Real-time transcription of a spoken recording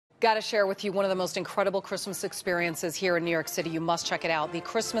Got to share with you one of the most incredible Christmas experiences here in New York City. You must check it out. The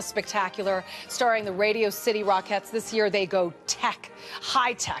Christmas Spectacular, starring the Radio City Rockettes. This year they go tech,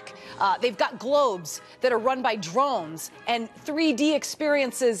 high tech. They've got globes that are run by drones and 3D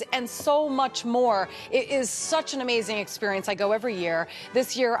experiences and so much more. It is such an amazing experience. I go every year.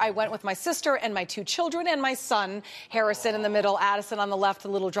 This year I went with my sister and my 2 children and my son, Harrison in the middle, Addison on the left, the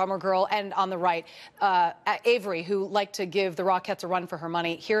little drummer girl, and on the right, Avery, who liked to give the Rockettes a run for her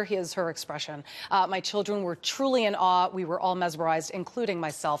money. Here is her expression. My children were truly in awe. We were all mesmerized, including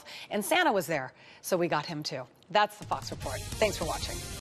myself. And Santa was there, so we got him too. That's the Fox Report. Thanks for watching.